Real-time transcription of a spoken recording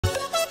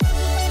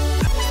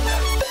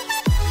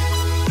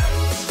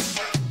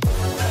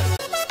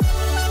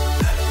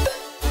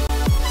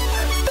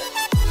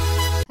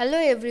Hello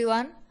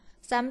everyone.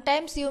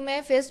 Sometimes you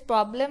may face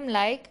problem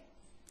like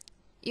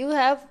you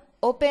have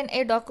opened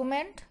a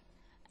document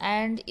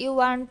and you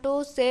want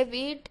to save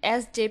it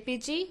as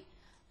JPG.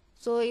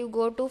 So you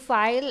go to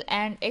File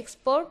and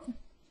Export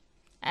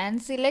and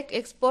select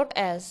Export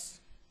as.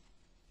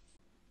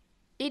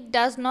 It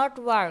does not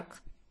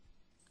work.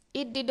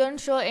 It didn't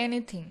show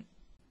anything.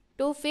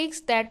 To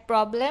fix that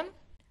problem,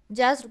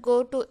 just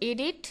go to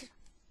Edit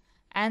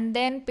and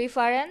then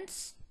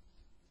Preference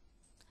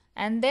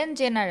and then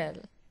General.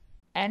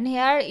 And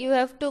here you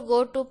have to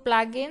go to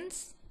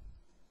Plugins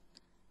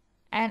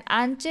and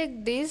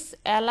uncheck this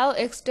Allow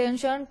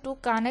extension to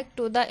connect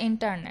to the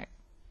internet.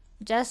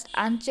 Just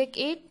uncheck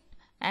it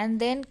and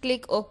then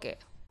click OK.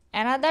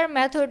 Another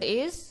method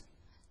is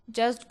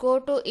just go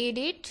to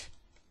Edit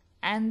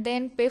and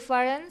then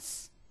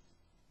Preference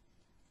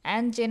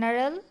and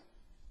General.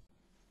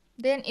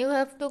 Then you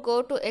have to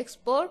go to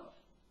Export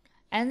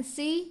and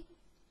see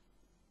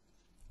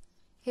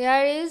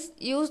here is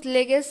Use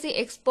Legacy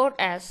Export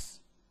As.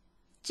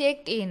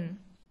 Checked in.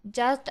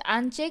 Just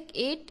uncheck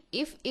it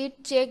if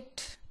it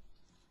checked.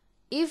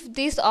 If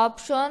this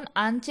option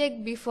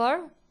unchecked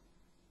before,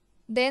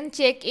 then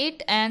check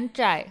it and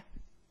try.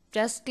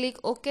 Just click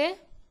OK.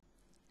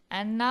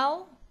 And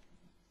now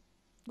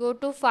go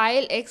to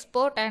File,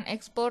 Export and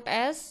Export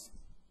As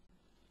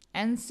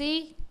and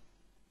see.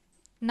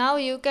 Now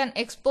you can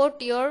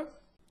export your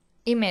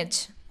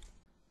image.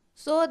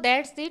 So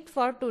that's it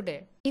for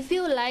today. If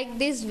you like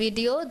this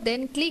video,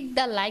 then click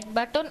the like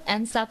button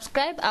and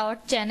subscribe our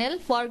channel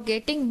for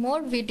getting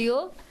more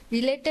video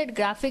related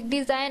graphic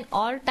design,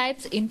 all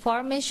types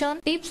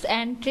information, tips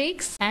and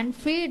tricks and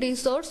free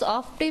resource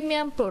of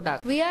premium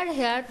product. We are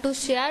here to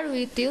share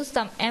with you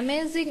some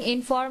amazing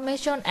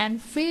information and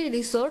free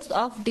resource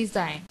of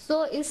design.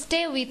 So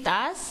stay with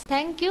us.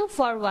 Thank you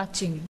for watching.